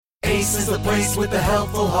Ace is the place with the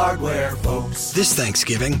helpful hardware, folks. This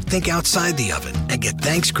Thanksgiving, think outside the oven and get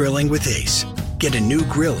Thanks Grilling with Ace. Get a new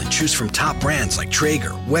grill and choose from top brands like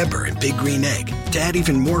Traeger, Weber, and Big Green Egg to add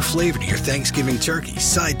even more flavor to your Thanksgiving turkey,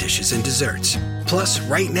 side dishes, and desserts. Plus,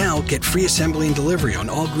 right now, get free assembly and delivery on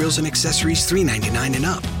all grills and accessories $3.99 and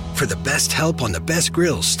up. For the best help on the best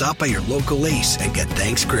grills, stop by your local Ace and get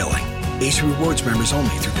Thanks Grilling. Ace Rewards members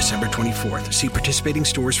only through December 24th. See participating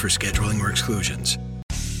stores for scheduling or exclusions.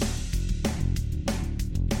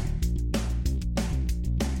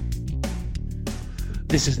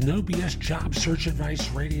 This is No BS Job Search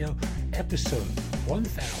Advice Radio, episode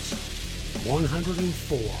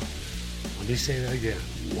 1104. Let me say that again,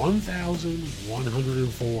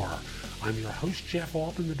 1104. I'm your host, Jeff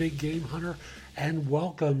Altman, the Big Game Hunter, and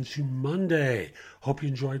welcome to Monday. Hope you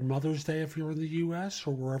enjoyed Mother's Day if you're in the U.S.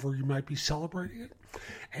 or wherever you might be celebrating it.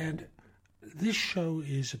 And this show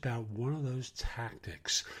is about one of those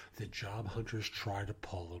tactics that job hunters try to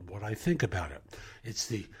pull and what I think about it. It's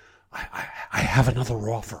the I have another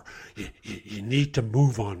offer. You need to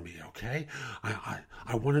move on me, okay?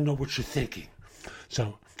 I want to know what you're thinking.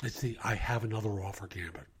 So it's the I have another offer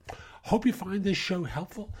gambit. Hope you find this show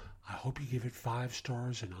helpful. I hope you give it 5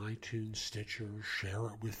 stars in iTunes, Stitcher, share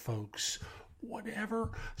it with folks,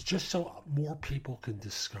 whatever, just so more people can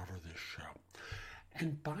discover this show.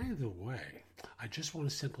 And by the way, I just want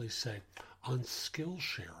to simply say, on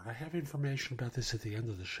Skillshare, and I have information about this at the end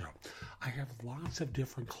of the show, I have lots of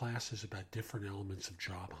different classes about different elements of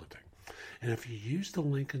job hunting. And if you use the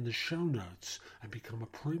link in the show notes and become a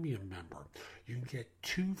premium member, you can get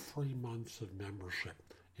 2 free months of membership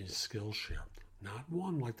in Skillshare. Not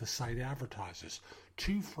one like the site advertises,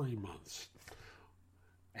 2 free months.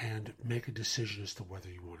 And make a decision as to whether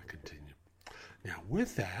you want to continue. Now,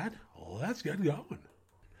 with that, let's get going.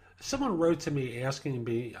 Someone wrote to me asking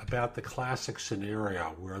me about the classic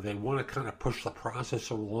scenario where they want to kind of push the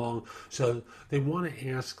process along. So they want to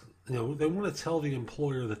ask, they want to tell the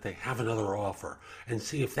employer that they have another offer and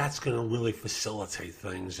see if that's going to really facilitate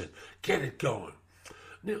things and get it going.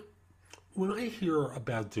 Now, when I hear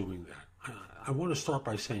about doing that, I want to start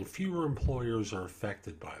by saying fewer employers are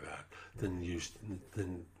affected by that than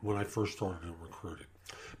when I first started in recruiting.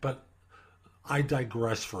 But I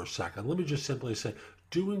digress for a second. Let me just simply say,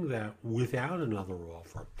 doing that without another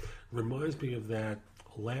offer reminds me of that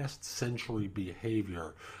last century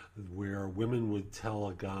behavior where women would tell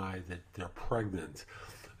a guy that they're pregnant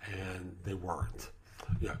and they weren't.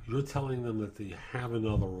 You're telling them that you have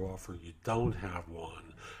another offer, you don't have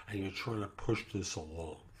one, and you're trying to push this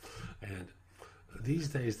along. And these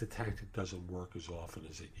days the tactic doesn't work as often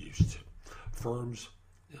as it used to. Firms,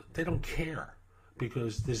 they don't care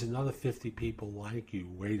because there's another 50 people like you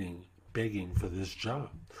waiting, begging for this job.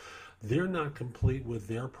 They're not complete with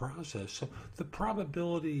their process, so the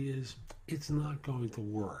probability is it's not going to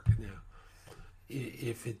work. Now,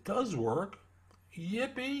 if it does work,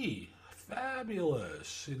 yippee,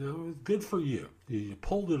 fabulous, good for you. You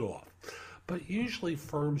pulled it off. But usually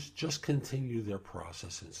firms just continue their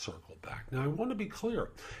process and circle back. Now, I want to be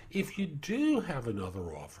clear. If you do have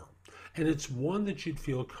another offer, and it's one that you'd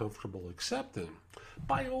feel comfortable accepting,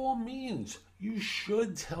 by all means, you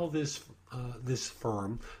should tell this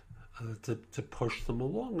firm to push them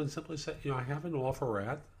along and simply say, I have an offer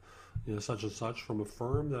at such and such from a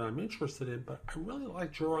firm that I'm interested in, but I really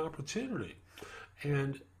liked your opportunity.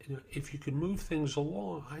 And if you can move things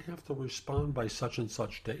along, I have to respond by such and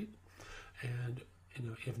such date. And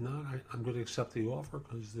if not, I'm going to accept the offer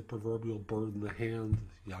because the proverbial bird in the hand,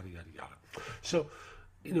 yada, yada, yada. So,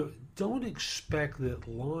 don't expect that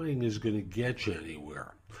lying is going to get you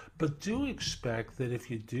anywhere. But do expect that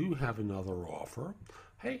if you do have another offer,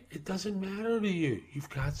 hey, it doesn't matter to you. You've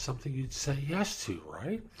got something you'd say yes to,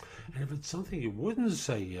 right? And if it's something you wouldn't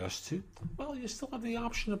say yes to, well, you still have the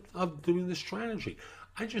option of doing the strategy.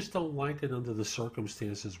 I just don't like it under the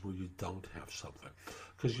circumstances where you don't have something,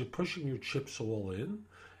 because you're pushing your chips all in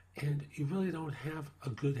and you really don't have a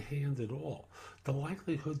good hand at all. The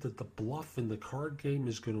likelihood that the bluff in the card game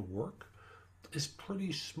is going to work is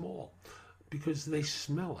pretty small because they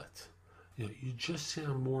smell it. You just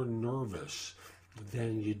sound more nervous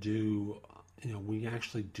than you do, when you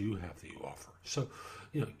actually do have the offer. So,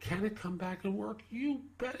 can it come back and work? You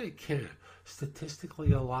bet it can.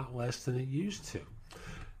 Statistically, a lot less than it used to.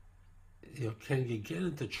 Can you get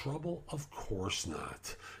into trouble? Of course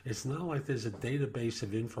not. It's not like there's a database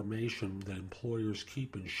of information that employers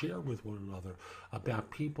keep and share with one another about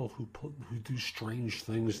people who do strange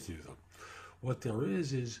things to them. What there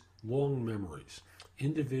is long memories.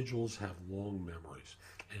 Individuals have long memories.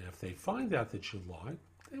 And if they find out that you lied,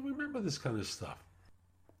 they remember this kind of stuff.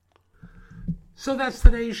 So that's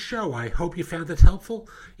today's show. I hope you found it helpful.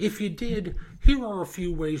 If you did, here are a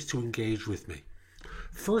few ways to engage with me.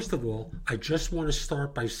 First of all, I just want to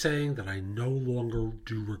start by saying that I no longer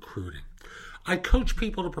do recruiting. I coach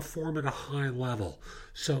people to perform at a high level.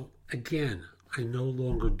 So again, I no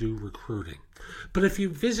longer do recruiting. But if you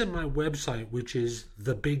visit my website, which is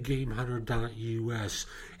thebiggamehunter.us,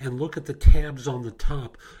 and look at the tabs on the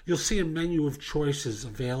top, you'll see a menu of choices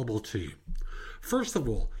available to you. First of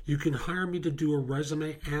all, you can hire me to do a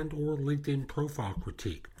resume and or LinkedIn profile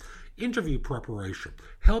critique, interview preparation,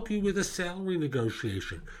 help you with a salary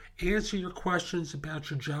negotiation, answer your questions about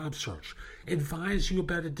your job search, advise you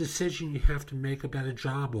about a decision you have to make about a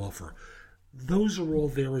job offer. Those are all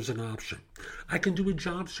there as an option. I can do a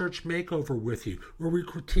job search makeover with you where we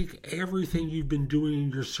critique everything you've been doing in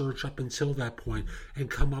your search up until that point and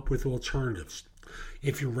come up with alternatives.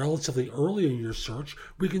 If you're relatively early in your search,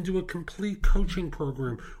 we can do a complete coaching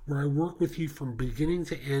program where I work with you from beginning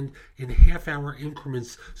to end in half-hour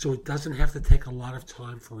increments so it doesn't have to take a lot of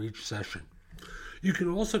time for each session. You can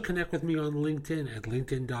also connect with me on LinkedIn at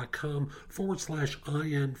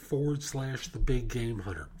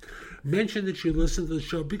linkedin.com/IN/TheBigGameHunter. Mention that you listen to the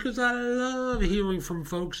show because I love hearing from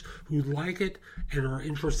folks who like it and are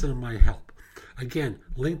interested in my help. Again,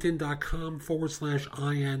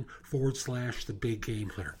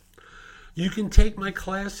 linkedin.com/IN/TheBigGameHunter. You can take my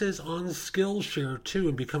classes on Skillshare too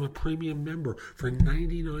and become a premium member for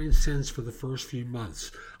 99 cents for the first few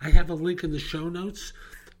months. I have a link in the show notes.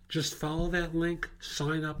 Just follow that link,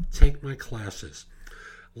 sign up, take my classes.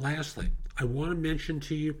 Lastly, I want to mention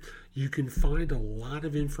to you, you can find a lot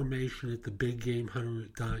of information at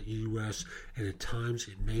thebiggamehunter.us, and at times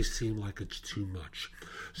it may seem like it's too much.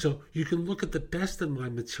 So you can look at the best of my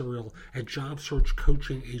material at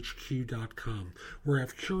JobSearchCoachingHQ.com, where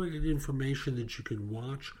I've curated information that you can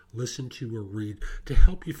watch, listen to, or read to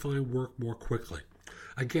help you find work more quickly.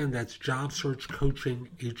 Again, that's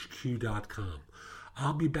JobSearchCoachingHQ.com.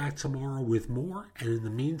 I'll be back tomorrow with more, and in the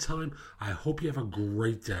meantime, I hope you have a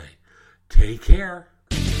great day. Take care.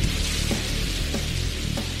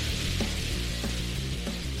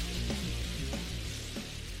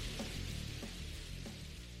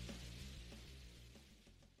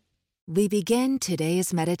 We begin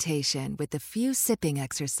today's meditation with a few sipping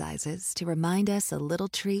exercises to remind us a little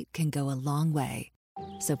treat can go a long way.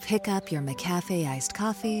 So pick up your McCafe iced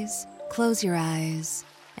coffees, close your eyes,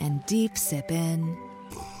 and deep sip in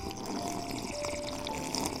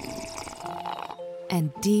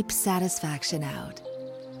and deep satisfaction out.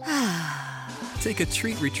 Take a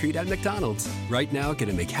treat retreat at McDonald's. Right now, get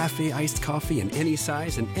a McCafe iced coffee in any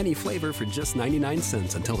size and any flavor for just 99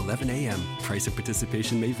 cents until 11 a.m. Price of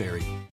participation may vary.